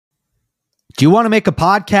Do you want to make a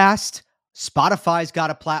podcast? Spotify's got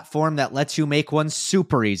a platform that lets you make one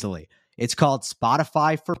super easily. It's called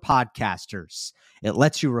Spotify for Podcasters. It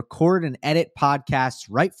lets you record and edit podcasts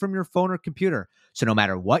right from your phone or computer. So no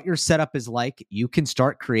matter what your setup is like, you can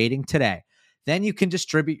start creating today. Then you can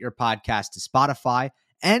distribute your podcast to Spotify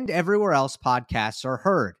and everywhere else podcasts are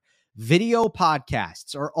heard. Video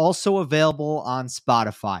podcasts are also available on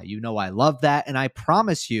Spotify. You know I love that, and I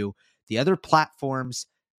promise you the other platforms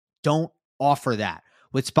don't offer that.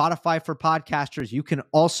 With Spotify for Podcasters, you can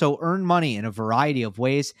also earn money in a variety of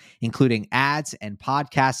ways, including ads and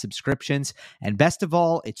podcast subscriptions. And best of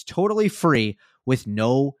all, it's totally free with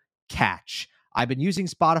no catch. I've been using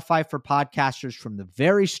Spotify for Podcasters from the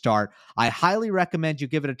very start. I highly recommend you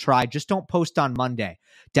give it a try. Just don't post on Monday.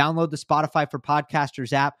 Download the Spotify for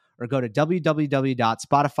Podcasters app or go to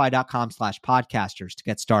www.spotify.com/podcasters to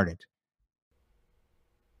get started.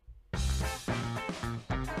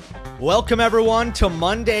 Welcome, everyone, to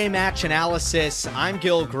Monday Match Analysis. I'm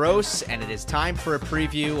Gil Gross, and it is time for a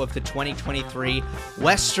preview of the 2023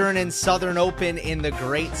 Western and Southern Open in the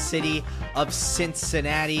great city of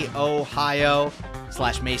Cincinnati, Ohio,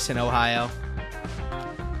 /Mason, Ohio.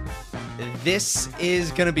 This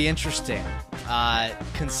is going to be interesting,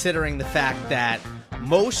 considering the fact that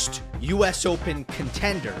most U.S. Open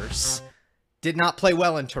contenders did not play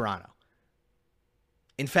well in Toronto.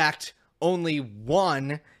 In fact, only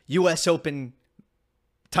one U.S. Open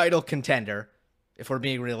title contender, if we're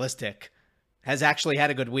being realistic, has actually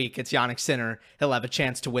had a good week. It's Jannik Sinner. He'll have a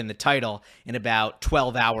chance to win the title in about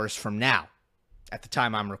 12 hours from now, at the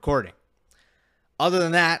time I'm recording. Other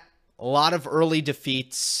than that, a lot of early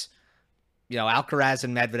defeats. You know, Alcaraz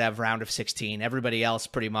and Medvedev, round of 16. Everybody else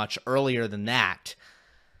pretty much earlier than that.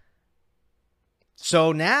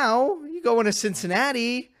 So now you go into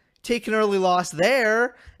Cincinnati, take an early loss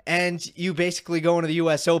there, and you basically go into the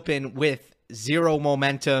U.S. Open with zero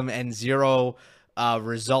momentum and zero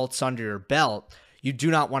results under your belt. You do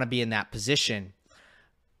not want to be in that position.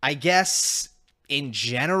 I guess, in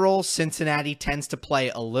general, Cincinnati tends to play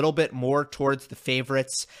a little bit more towards the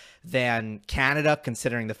favorites than Canada,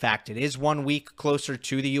 considering the fact it is 1 week closer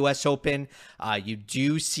to the U.S. Open. You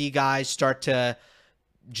do see guys start to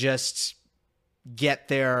just get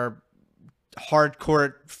their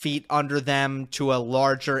hardcourt feet under them to a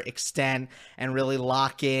larger extent and really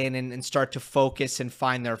lock in and start to focus and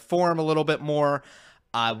find their form a little bit more.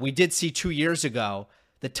 We did see 2 years ago,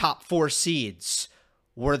 the top four seeds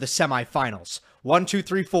were the semifinals. 1, 2,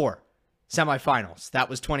 3, 4 semifinals. That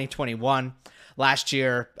was 2021. Last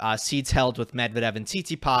year, seeds held with Medvedev and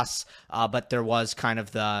Tsitsipas, but there was kind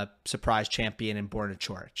of the surprise champion in Borna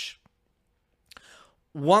Coric.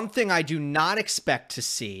 One thing I do not expect to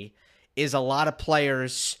see is a lot of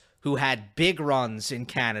players who had big runs in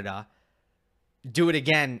Canada do it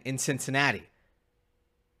again in Cincinnati.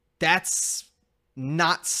 That's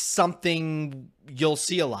not something you'll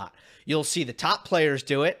see a lot. You'll see the top players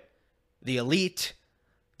do it, the elite,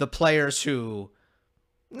 the players who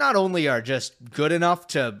not only are just good enough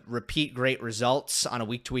to repeat great results on a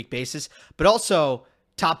week-to-week basis, but also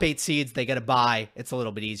top 8 seeds, they get a bye. It's a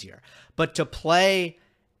little bit easier. But to play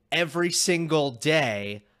every single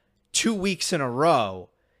day 2 weeks in a row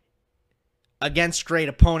against great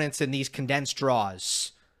opponents in these condensed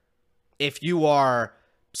draws, if you are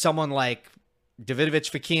someone like Davidovich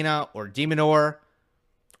Fokina or De Minaur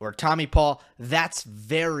or Tommy Paul, that's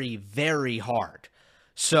very, very hard.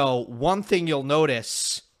 So one thing you'll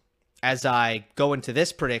notice as I go into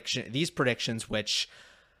these predictions, which,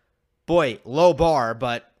 boy, low bar,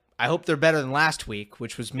 but I hope they're better than last week,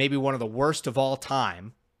 which was maybe one of the worst of all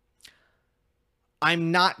time.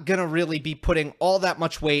 I'm not going to really be putting all that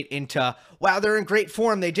much weight into, wow, they're in great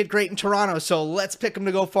form. They did great in Toronto, so let's pick them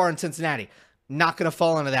to go far in Cincinnati. Not going to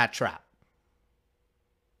fall into that trap.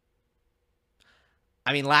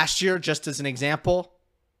 I mean, last year, just as an example,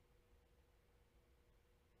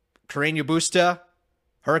 Carreño Busta,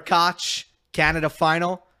 Hurkacz, Canada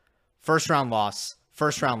final, first round loss.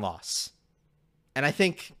 And I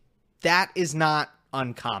think that is not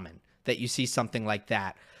uncommon that you see something like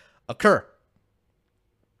that occur.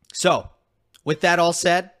 So, with that all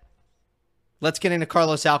said, let's get into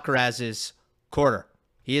Carlos Alcaraz's quarter.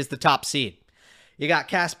 He is the top seed. You got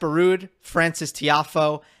Casper Ruud, Francis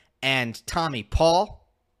Tiafoe, and Tommy Paul.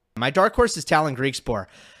 My dark horse is Tallon Griekspoor.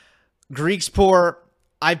 Griekspoor,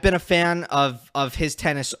 I've been a fan of his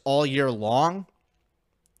tennis all year long.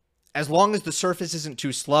 As long as the surface isn't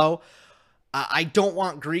too slow, I don't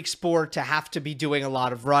want Griekspoor to have to be doing a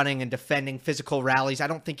lot of running and defending physical rallies. I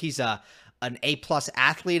don't think he's an A-plus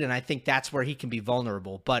athlete, and I think that's where he can be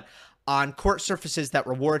vulnerable. But on court surfaces that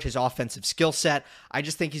reward his offensive skill set. I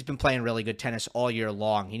just think he's been playing really good tennis all year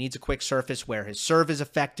long. He needs a quick surface where his serve is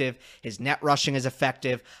effective, his net rushing is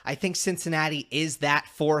effective. I think Cincinnati is that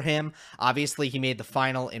for him. Obviously, he made the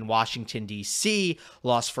final in Washington, D.C.,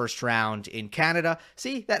 lost first round in Canada.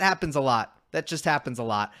 See, that happens a lot. That just happens a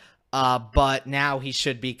lot. But now he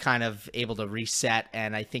should be kind of able to reset,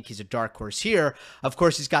 and I think he's a dark horse here. Of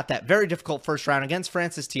course, he's got that very difficult first round against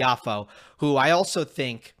Frances Tiafoe, who I also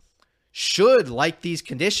think should like these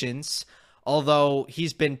conditions, although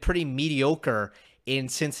he's been pretty mediocre in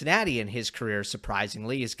Cincinnati in his career,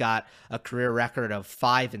 surprisingly. He's got a career record of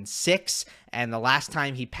 5-6, and the last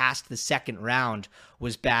time he passed the second round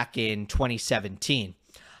was back in 2017.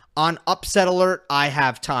 On upset alert, I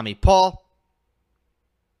have Tommy Paul.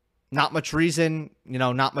 Not much reason,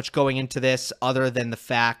 not much going into this other than the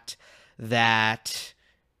fact that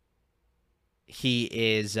he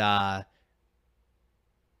is having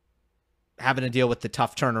to deal with the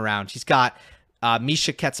tough turnaround. He's got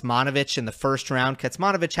Misha Kecmanovic in the first round.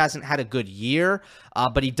 Kecmanovic hasn't had a good year,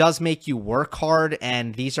 but he does make you work hard,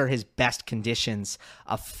 and these are his best conditions,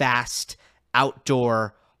 a fast,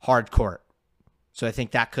 outdoor, hard court. So I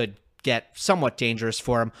think that could get somewhat dangerous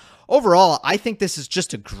for him. Overall, I think this is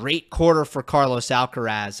just a great quarter for Carlos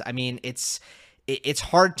Alcaraz. I mean, it's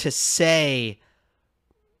hard to say.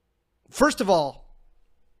 First of all,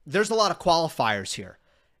 there's a lot of qualifiers here.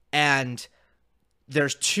 And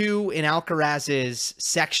there's 2 in Alcaraz's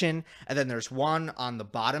section, and then there's 1 on the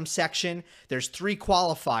bottom section. There's 3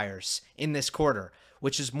 qualifiers in this quarter,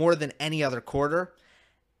 which is more than any other quarter.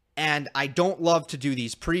 And I don't love to do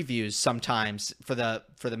these previews sometimes for the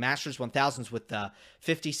Masters 1000s with the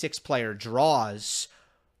 56-player draws,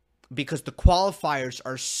 because the qualifiers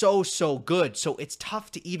are so good. So it's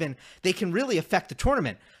tough to even, they can really affect the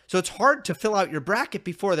tournament. So it's hard to fill out your bracket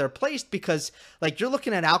before they're placed, because like you're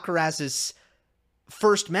looking at Alcaraz's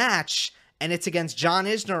first match and it's against John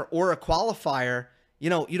Isner or a qualifier. You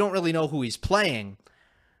don't really know who he's playing.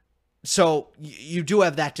 So you do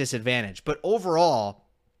have that disadvantage. But overall,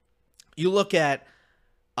 you look at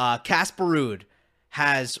Casper Ruud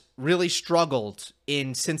has really struggled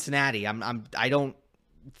in Cincinnati. I don't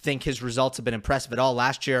think his results have been impressive at all.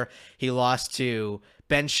 Last year, he lost to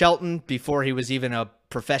Ben Shelton before he was even a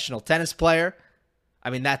professional tennis player. I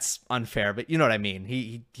mean, that's unfair, but you know what I mean.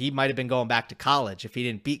 He might have been going back to college if he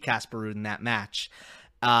didn't beat Casper Ruud in that match.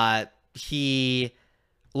 He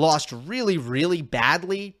lost really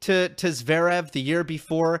badly to Zverev the year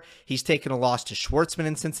before. He's taken a loss to Schwartzman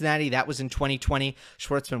in Cincinnati. That was in 2020.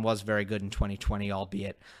 Schwartzman was very good in 2020,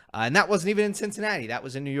 albeit. And that wasn't even in Cincinnati. That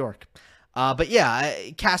was in New York. But yeah,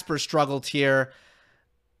 Casper struggled here.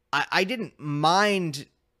 I didn't mind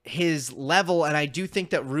his level, and I do think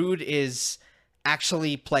that Ruud is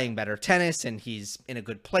actually playing better tennis, and he's in a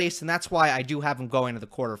good place, and that's why I do have him going to the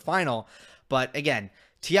quarterfinal. But again,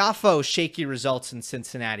 Tiafoe, shaky results in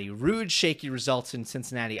Cincinnati. Ruud, shaky results in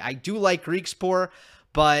Cincinnati. I do like Griekspoor,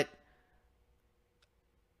 but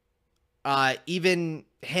even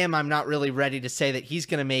him, I'm not really ready to say that he's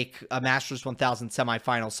going to make a Masters 1000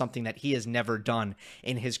 semifinal, something that he has never done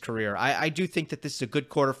in his career. I do think that this is a good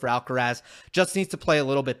quarter for Alcaraz. Just needs to play a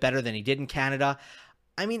little bit better than he did in Canada.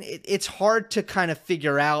 I mean, it's hard to kind of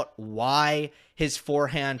figure out why his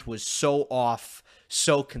forehand was so off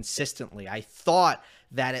so consistently. I thought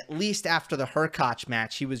that at least after the Hurkacz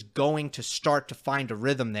match, he was going to start to find a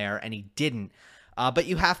rhythm there, and he didn't. But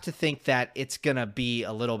you have to think that it's going to be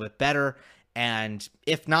a little bit better. And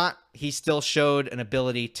if not, he still showed an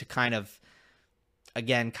ability to kind of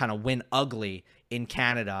win ugly in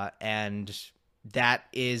Canada. And that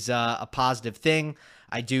is a positive thing.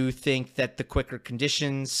 I do think that the quicker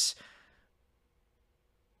conditions,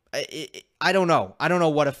 I don't know. I don't know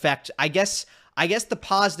what effect. I guess the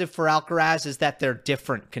positive for Alcaraz is that they're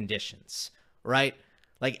different conditions, right?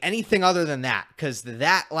 Like anything other than that, because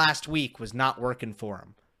that last week was not working for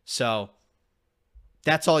him. So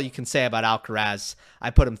that's all you can say about Alcaraz.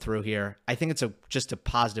 I put him through here. I think it's just a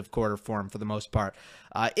positive quarter for him for the most part.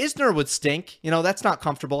 Isner would stink. That's not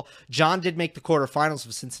comfortable. John did make the quarterfinals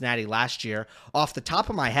of Cincinnati last year. Off the top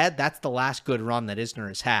of my head, that's the last good run that Isner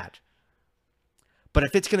has had. But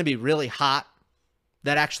if it's going to be really hot,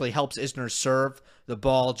 that actually helps Isner serve. The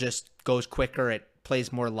ball just goes quicker. It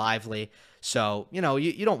plays more lively. So,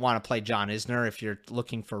 you don't want to play John Isner if you're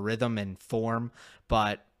looking for rhythm and form.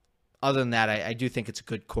 But other than that, I do think it's a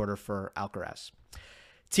good quarter for Alcaraz.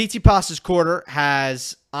 Tsitsipas's quarter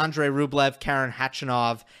has Andrei Rublev, Karen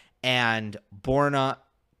Khachanov, and Borna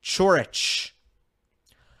Coric.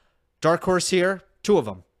 Dark horse here, 2 of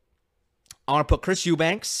them. I want to put Chris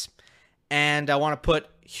Eubanks, and I want to put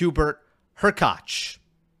Hubert Hurkacz.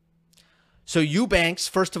 So Eubanks,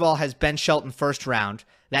 first of all, has Ben Shelton first round.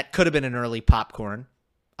 That could have been an early popcorn.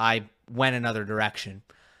 I went another direction.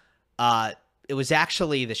 It was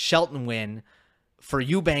actually the Shelton win for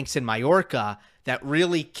Eubanks in Mallorca that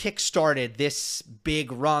really kickstarted this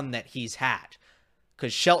big run that he's had.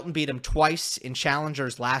 Because Shelton beat him twice in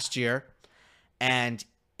challengers last year, and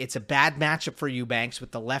it's a bad matchup for Eubanks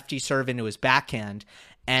with the lefty serve into his backhand.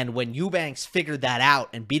 And when Eubanks figured that out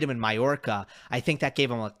and beat him in Mallorca, I think that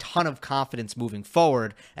gave him a ton of confidence moving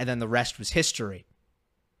forward, and then the rest was history.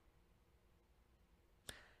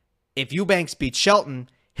 If Eubanks beats Shelton,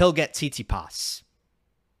 he'll get Tsitsipas.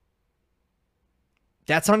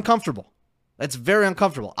 That's uncomfortable. That's very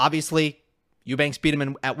uncomfortable. Obviously, Eubanks beat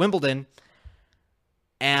him at Wimbledon,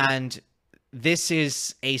 and this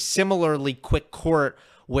is a similarly quick court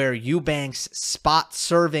where Eubanks spot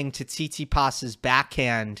serving to Tsitsipas's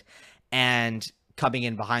backhand and coming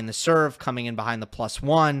in behind the serve, coming in behind the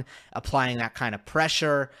 +1, applying that kind of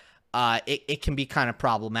pressure. It can be kind of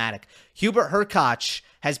problematic. Hubert Hurkacz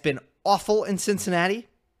has been awful in Cincinnati.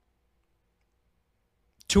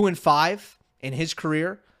 2-5 in his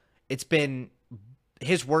career. It's been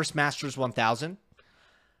his worst Masters 1000.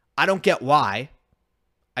 I don't get why.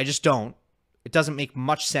 I just don't. It doesn't make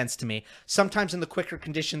much sense to me. Sometimes in the quicker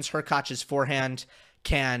conditions, Hurkacz's forehand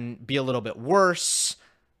can be a little bit worse,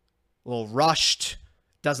 a little rushed,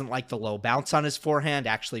 doesn't like the low bounce on his forehand,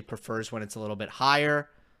 actually prefers when it's a little bit higher.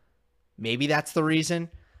 Maybe that's the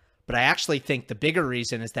reason. But I actually think the bigger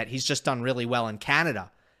reason is that he's just done really well in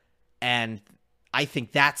Canada. And I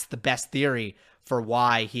think that's the best theory for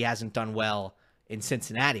why he hasn't done well in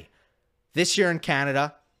Cincinnati. This year in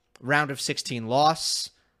Canada, round of 16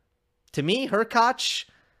 loss. To me, Hurkacz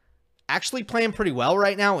actually playing pretty well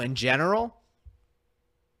right now in general.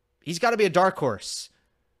 He's got to be a dark horse.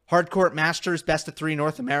 Hardcourt Masters, best of 3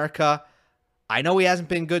 North America. I know he hasn't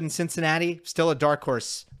been good in Cincinnati. Still a dark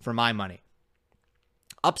horse for my money.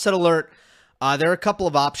 Upset alert. There are a couple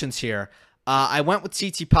of options here. I went with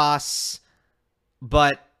Tsitsipas,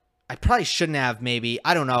 but I probably shouldn't have maybe.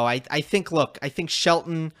 I don't know. I think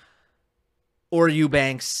Shelton or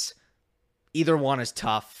Eubanks, either one is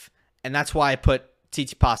tough. And that's why I put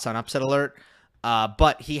Tsitsipas on upset alert.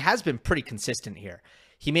 But he has been pretty consistent here.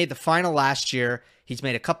 He made the final last year. He's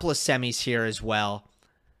made a couple of semis here as well.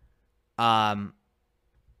 And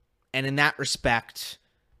in that respect,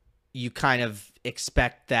 you kind of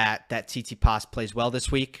expect that Tsitsipas plays well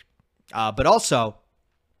this week. But also,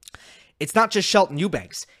 it's not just Shelton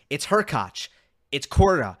Eubanks. It's Hurkacz. It's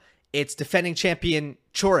Korda. It's defending champion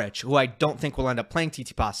Coric, who I don't think will end up playing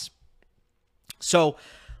Tsitsipas. So,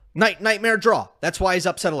 nightmare draw. That's why he's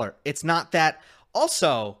upset alert. It's not that.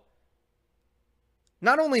 Also,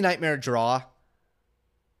 not only nightmare draw,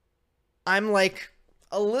 I'm like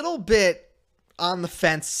a little bit on the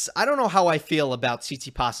fence. I don't know how I feel about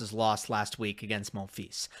Tsitsipas's loss last week against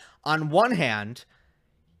Monfils. On one hand,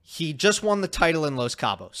 he just won the title in Los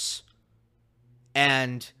Cabos.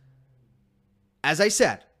 And as I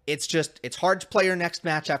said, it's hard to play your next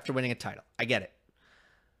match after winning a title. I get it.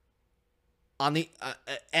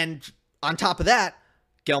 And on top of that,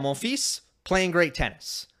 Gael Monfils playing great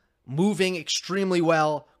tennis, moving extremely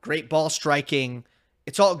well, great ball striking.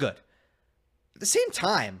 It's all good. At the same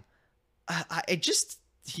time, it just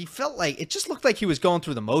looked like he was going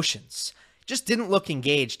through the motions. Just didn't look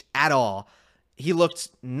engaged at all. He looked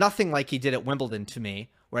nothing like he did at Wimbledon to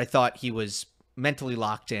me, where I thought he was mentally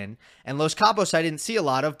locked in. And Los Cabos I didn't see a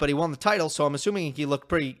lot of, but he won the title, so I'm assuming he looked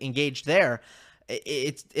pretty engaged there.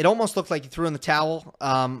 It almost looked like he threw in the towel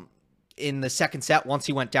in the second set once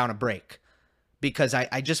he went down a break, because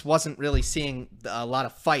I just wasn't really seeing a lot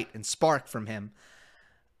of fight and spark from him.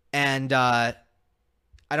 And I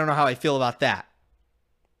don't know how I feel about that.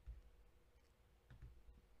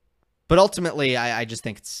 But ultimately, I just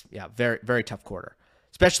think it's very, very tough quarter,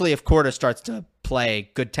 especially if Korda starts to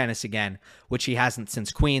play good tennis again, which he hasn't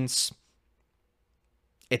since Queens.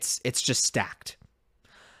 It's just stacked.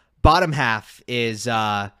 Bottom half is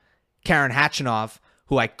Karen Khachanov,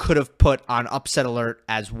 who I could have put on upset alert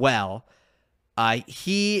as well.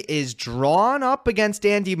 He is drawn up against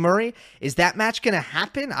Andy Murray. Is that match going to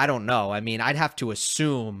happen? I don't know. I mean, I'd have to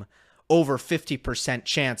assume over 50%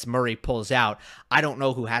 chance Murray pulls out. I don't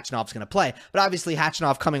know who Khachanov's going to play, but obviously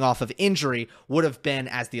Khachanov coming off of injury would have been,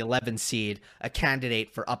 as the 11 seed, a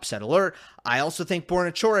candidate for upset alert. I also think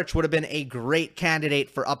Borna Coric would have been a great candidate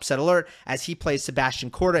for upset alert as he plays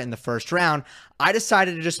Sebastian Korda in the first round. I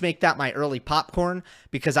decided to just make that my early popcorn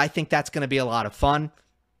because I think that's going to be a lot of fun.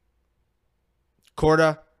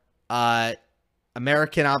 Korda,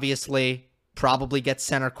 American, obviously, probably gets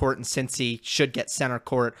center court, and Cincy should get center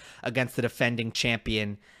court against the defending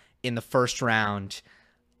champion in the first round.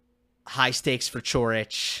 High stakes for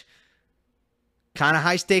Coric. Kind of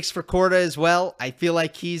high stakes for Korda as well. I feel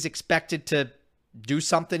like he's expected to do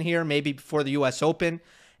something here, maybe before the U.S. Open,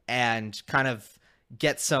 and kind of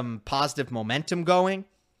get some positive momentum going.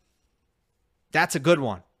 That's a good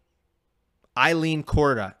one. I lean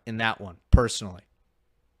Korda in that one, personally.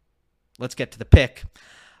 Let's get to the pick.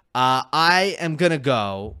 I am going to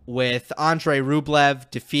go with Andrei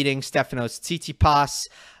Rublev defeating Stefanos Tsitsipas.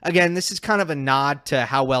 Again, this is kind of a nod to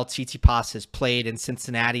how well Tsitsipas has played in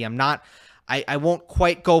Cincinnati. I won't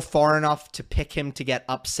quite go far enough to pick him to get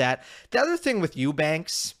upset. The other thing with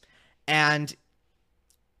Eubanks, and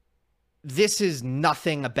this is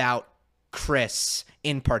nothing about Chris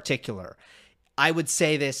in particular. I would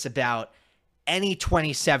say this about any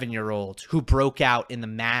 27-year-old who broke out in the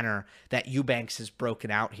manner that Eubanks has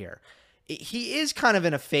broken out here. He is kind of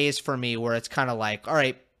in a phase for me where it's kind of like, all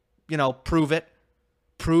right, prove it.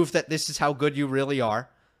 Prove that this is how good you really are.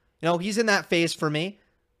 He's in that phase for me.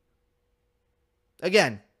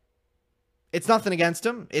 Again, it's nothing against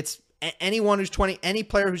him. It's anyone who's any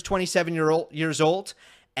player who's 27 years old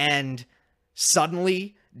and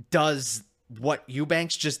suddenly does what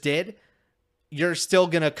Eubanks just did, you're still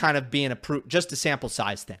going to kind of be in just a sample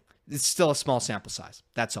size thing. It's still a small sample size.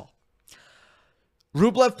 That's all.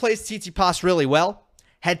 Rublev plays Tsitsipas really well.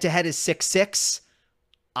 Head-to-head is 6-6.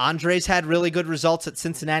 Andre's had really good results at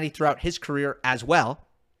Cincinnati throughout his career as well.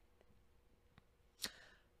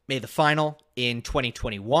 Made the final in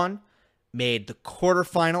 2021. Made the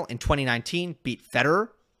quarterfinal in 2019. Beat Federer,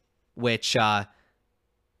 which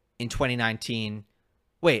in 2019...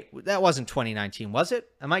 Wait, that wasn't 2019, was it?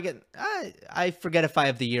 Am I getting... I forget if I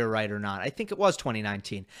have the year right or not. I think it was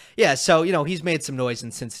 2019. Yeah, so, he's made some noise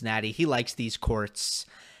in Cincinnati. He likes these courts,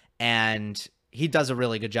 and he does a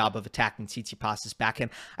really good job of attacking Tsitsipas's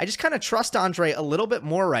backhand. I just kind of trust Andre a little bit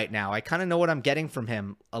more right now. I kind of know what I'm getting from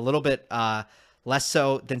him a little bit less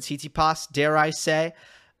so than Tsitsipas, dare I say.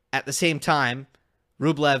 At the same time,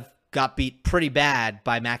 Rublev got beat pretty bad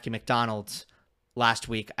by Mackie McDonald last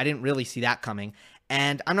week. I didn't really see that coming.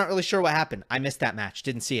 And I'm not really sure what happened. I missed that match.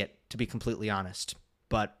 Didn't see it, to be completely honest.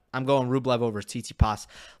 But I'm going Rublev over Tsitsipas.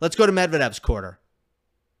 Let's go to Medvedev's quarter.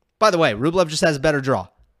 By the way, Rublev just has a better draw.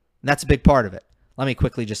 And that's a big part of it. Let me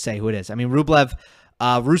quickly just say who it is. I mean, Rublev,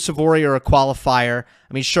 Ruusuvuori are a qualifier.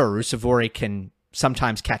 I mean, sure, Ruusuvuori can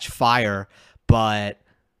sometimes catch fire, but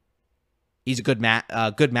he's a good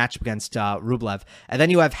matchup against Rublev. And then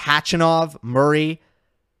you have Khachanov, Murray,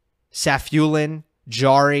 Safiullin,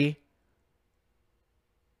 Jari.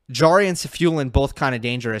 Jari and Safiullin both kind of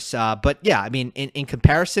dangerous. But yeah, I mean, in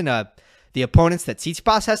comparison to the opponents that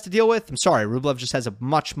Tsitsipas has to deal with, I'm sorry, Rublev just has a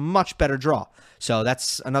much, much better draw. So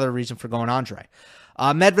that's another reason for going Andre.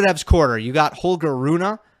 Medvedev's quarter, you got Holger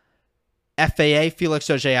Rune, FAA, Felix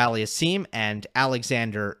Auger-Aliassime, and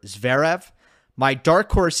Alexander Zverev. My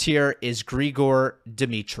dark horse here is Grigor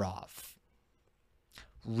Dimitrov.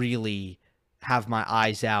 Really have my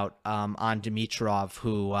eyes out on Dimitrov,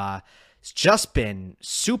 who... It's just been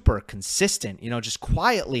super consistent, just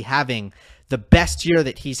quietly having the best year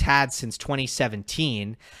that he's had since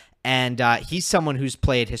 2017. And he's someone who's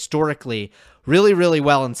played historically really, really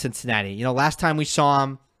well in Cincinnati. Last time we saw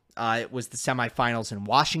him, it was the semifinals in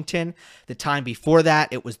Washington. The time before that,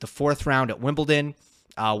 it was the fourth round at Wimbledon,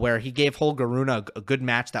 where he gave Holger Rune a good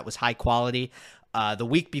match that was high quality. The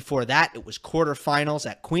week before that, it was quarterfinals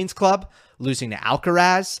at Queen's Club, losing to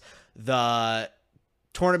Alcaraz. The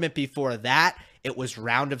tournament before that, it was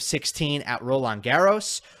round of 16 at Roland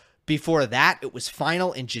Garros. Before that, it was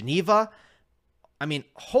final in Geneva. I mean,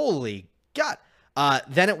 holy God.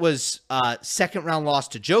 Then it was second round loss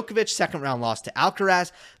to Djokovic, second round loss to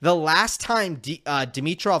Alcaraz. The last time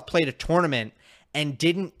Dimitrov played a tournament and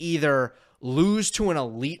didn't either lose to an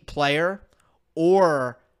elite player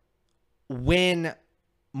or win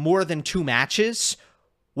more than 2 matches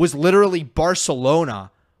was literally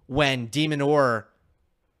Barcelona when de Minaur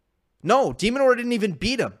didn't even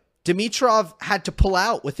beat him. Dimitrov had to pull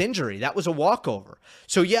out with injury. That was a walkover.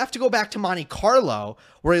 So you have to go back to Monte Carlo,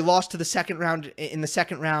 where he lost to the second round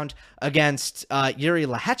against Yuri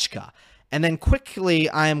Lehechka. And then quickly,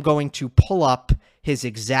 I am going to pull up his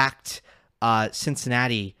exact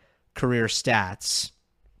Cincinnati career stats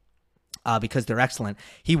because they're excellent.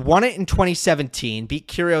 He won it in 2017, beat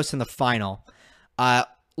Kyrgios in the final.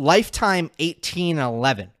 Lifetime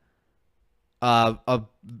 18-11. A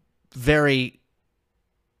very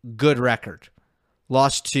good record.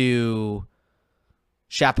 Lost to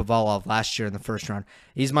Shapovalov last year in the first round.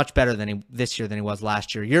 He's much better this year than he was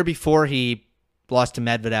last year. Year before, he lost to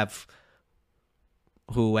Medvedev,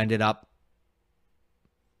 who ended up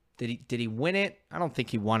Did he win it? I don't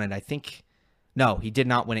think he won it. I think no, he did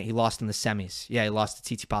not win it. He lost in the semis. Yeah, he lost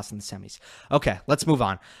to Tsitsipas in the semis. Okay, let's move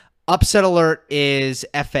on. Upset alert is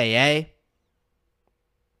FAA.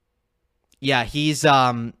 Yeah, he has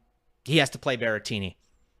to play Berrettini.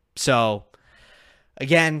 So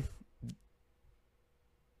again,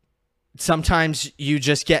 sometimes you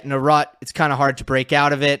just get in a rut. It's kind of hard to break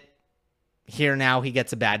out of it. Here now he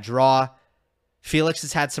gets a bad draw. Felix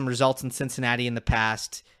has had some results in Cincinnati in the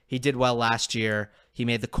past. He did well last year. He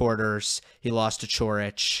made the quarters. He lost to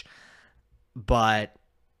Chorich. But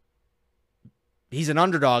he's an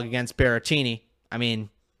underdog against Berrettini. I mean,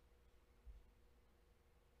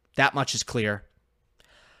 that much is clear.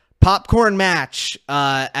 Popcorn match.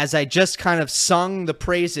 As I just kind of sung the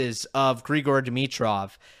praises of Grigor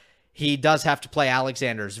Dimitrov, he does have to play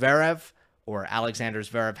Alexander Zverev, or Alexander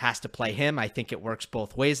Zverev has to play him. I think it works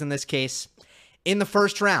both ways in this case. In the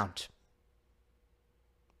first round.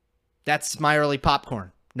 That's my early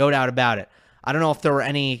popcorn. No doubt about it. I don't know if there were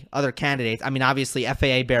any other candidates. I mean, obviously,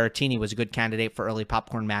 FAA Berrettini was a good candidate for early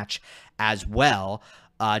popcorn match as well.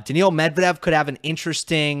 Daniil Medvedev could have an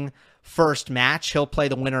interesting first match. He'll play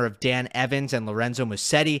the winner of Dan Evans and Lorenzo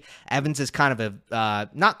Musetti. Evans is kind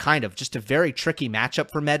of just a very tricky matchup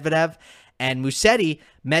for Medvedev. And Musetti,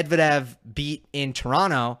 Medvedev beat in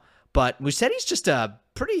Toronto, but Musetti's just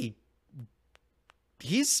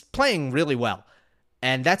he's playing really well.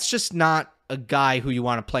 And that's just not a guy who you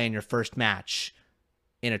want to play in your first match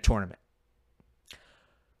in a tournament.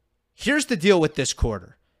 Here's the deal with this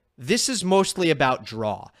quarter. This is mostly about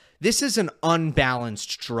draw. This is an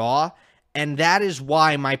unbalanced draw, and that is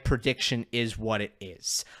why my prediction is what it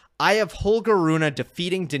is. I have Holger Rune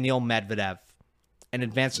defeating Daniil Medvedev and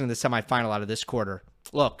advancing to the semifinal out of this quarter.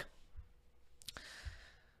 Look,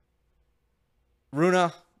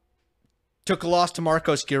 Rune took a loss to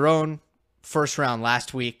Marcos Giron first round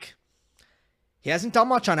last week. He hasn't done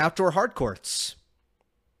much on outdoor hard courts.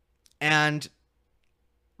 And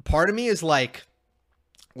part of me is like,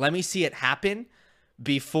 let me see it happen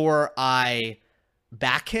before I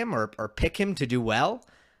back him or pick him to do well.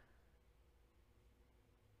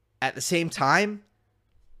 At the same time,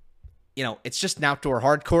 it's just an outdoor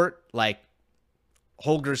hard court. Like,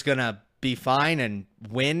 Holger's going to be fine and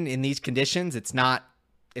win in these conditions. It's not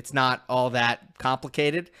all that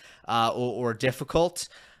complicated or difficult.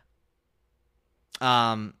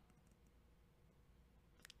 And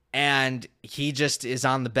he just is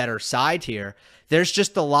on the better side here. There's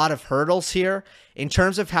just a lot of hurdles here. In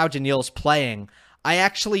terms of how Daniil's playing, I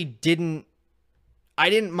actually didn't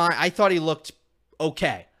mind. I thought he looked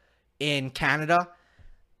okay in Canada.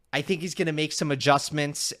 I think he's going to make some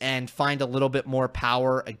adjustments and find a little bit more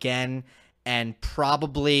power again and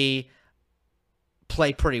probably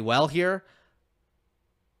play pretty well here.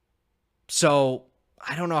 So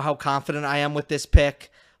I don't know how confident I am with this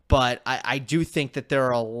pick, but I do think that there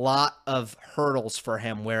are a lot of hurdles for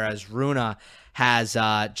him, whereas Rune has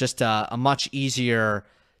just a much easier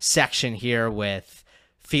section here with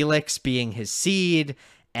Felix being his seed.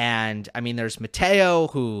 And, I mean, there's Matteo,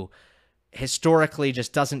 who historically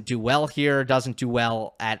just doesn't do well here, doesn't do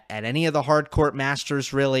well at any of the hard court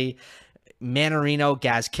masters, really. Manarino,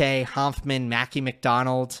 Gasquet, Hanfman, Mackie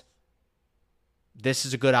McDonald. This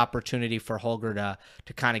is a good opportunity for Holger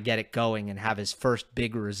to kind of get it going and have his first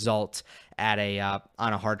big result at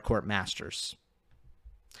on a hard court masters.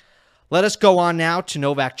 Let us go on now to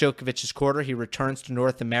Novak Djokovic's quarter. He returns to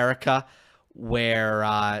North America,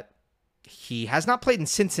 where he has not played in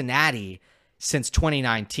Cincinnati since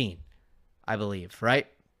 2019, I believe, right?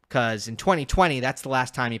 Because in 2020, that's the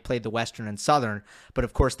last time he played the Western and Southern, but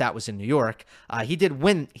of course that was in New York. He did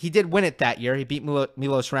win it that year. He beat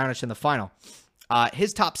Milos Raonic in the final.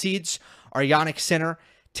 His top seeds are Jannik Sinner,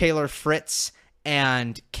 Taylor Fritz,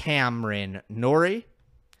 and Cameron Norrie.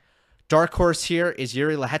 Dark horse here is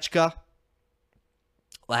Yuri Lehechka.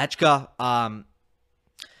 Lehechka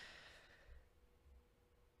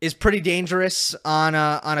is pretty dangerous on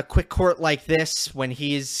a quick court like this when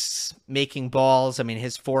he's making balls. I mean,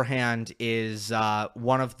 his forehand is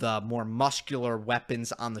one of the more muscular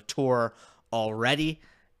weapons on the tour already.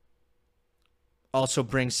 Also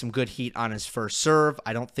brings some good heat on his first serve.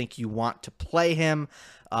 I don't think you want to play him.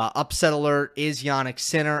 Upset alert is Jannik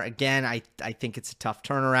Sinner. Again, I think it's a tough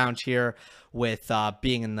turnaround here with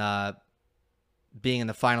being in the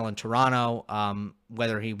final in Toronto.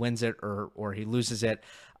 Whether he wins it or he loses it,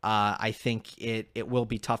 I think it will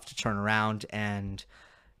be tough to turn around and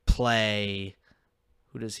play.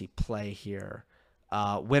 Who does he play here?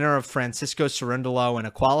 Winner of Francisco Cerundolo in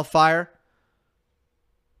a qualifier.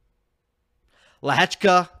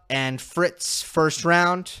 Lehechka and Fritz first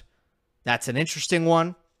round. That's an interesting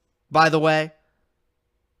one. by the way.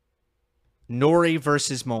 Norrie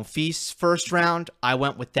versus Monfils first round. I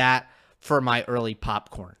went with that for my early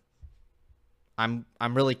popcorn. I'm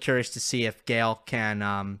really curious to see if Gale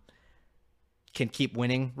can keep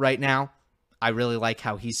winning right now. I really like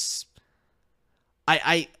how he's.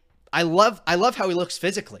 I love how he looks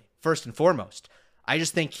physically. First and foremost, I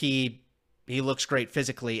just think he looks great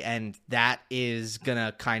physically, and that is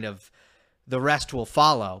gonna kind of. The rest will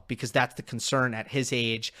follow because that's the concern at his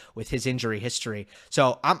age with his injury history.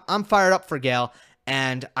 So I'm fired up for Gale,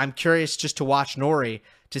 and I'm curious just to watch Norrie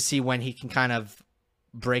to see when he can kind of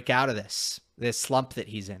break out of this slump that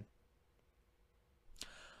he's in.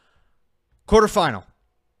 Quarterfinal.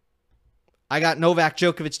 I got Novak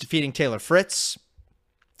Djokovic defeating Taylor Fritz.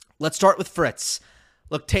 Let's start with Fritz.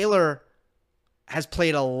 Look, Taylor has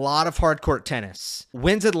played a lot of hard-court tennis.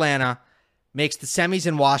 Wins Atlanta. Makes the semis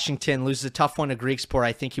in Washington, loses a tough one to Griekspoor.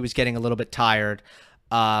 I think he was getting a little bit tired.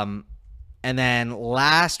 And then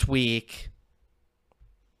last week,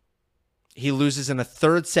 he loses in a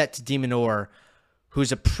third set to de Minaur,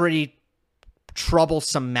 who's a pretty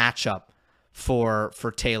troublesome matchup for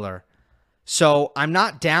Taylor. So I'm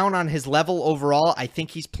not down on his level overall. I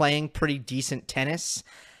think he's playing pretty decent tennis.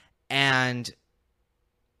 And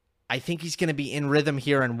I think he's going to be in rhythm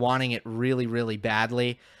here and wanting it really, really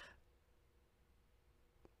badly.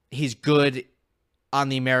 He's good on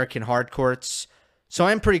the American hard courts. So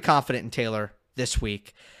I'm pretty confident in Taylor this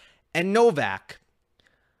week. And Novak.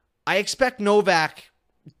 I expect Novak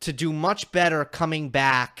to do much better coming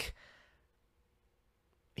back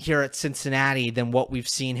here at Cincinnati than what we've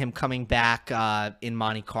seen him coming back in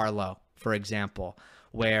Monte Carlo, for example,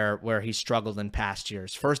 where he struggled in past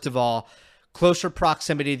years. First of all, closer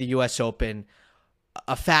proximity to the U.S. Open.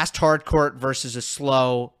 A fast hard court versus a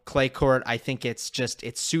slow clay court. I think it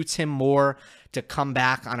suits him more to come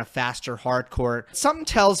back on a faster hard court. Something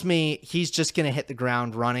tells me he's just going to hit the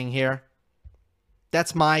ground running here.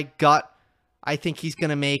 That's my gut. I think he's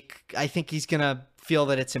going to feel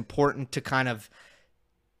that it's important to kind of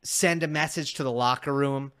send a message to the locker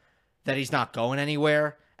room that he's not going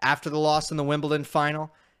anywhere after the loss in the Wimbledon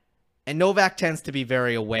final. And Novak tends to be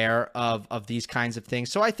very aware of these kinds of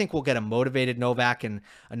things. So I think we'll get a motivated Novak and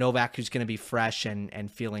a Novak who's going to be fresh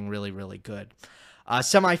and feeling really, really good.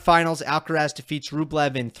 Semifinals, Alcaraz defeats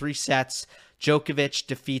Rublev in 3 sets. Djokovic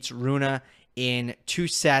defeats Rune in 2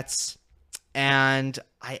 sets. And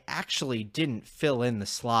I actually didn't fill in the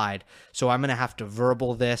slide, so I'm going to have to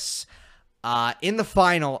verbal this. In the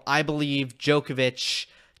final, I believe Djokovic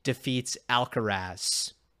defeats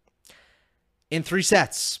Alcaraz in 3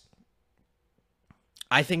 sets.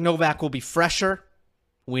 I think Novak will be fresher.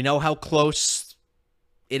 We know how close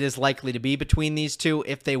it is likely to be between these two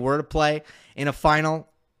if they were to play in a final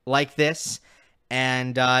like this.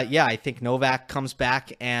 And yeah, I think Novak comes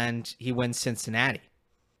back and he wins Cincinnati.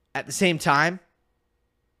 At the same time,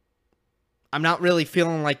 I'm not really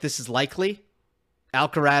feeling like this is likely.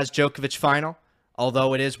 Alcaraz-Djokovic final,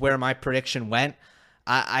 although it is where my prediction went,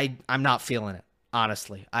 I'm not feeling it.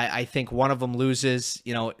 Honestly, I think one of them loses.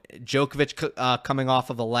 You know, Djokovic coming off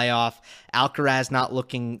of a layoff, Alcaraz not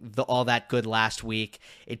looking all that good last week.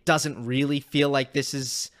 It doesn't really feel like this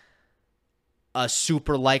is a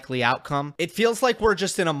super likely outcome. It feels like we're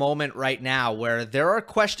just in a moment right now where there are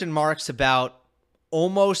question marks about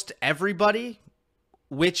almost everybody,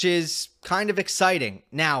 which is kind of exciting.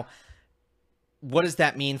 Now, what does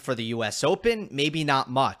that mean for the U.S. Open? Maybe not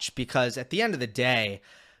much, because at the end of the day,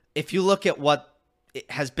 if you look at what it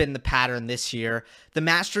has been the pattern this year, the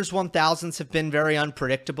Masters 1000s have been very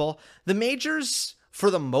unpredictable. The majors, for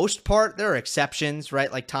the most part, there are exceptions, right?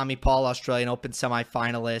 Like Tommy Paul, Australian Open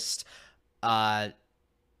semifinalist. For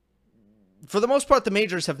the most part, the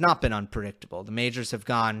majors have not been unpredictable. The majors have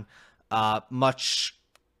gone much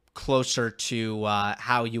closer to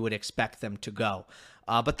how you would expect them to go.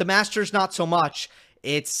 But the Masters, not so much.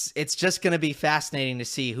 It's just going to be fascinating to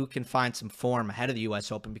see who can find some form ahead of the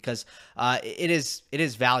U.S. Open, because it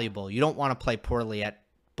is valuable. You don't want to play poorly at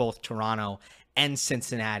both Toronto and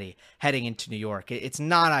Cincinnati heading into New York. It's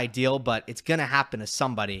not ideal, but it's going to happen to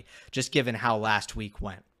somebody, just given how last week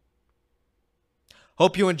went.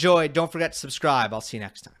 Hope you enjoyed. Don't forget to subscribe. I'll see you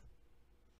next time.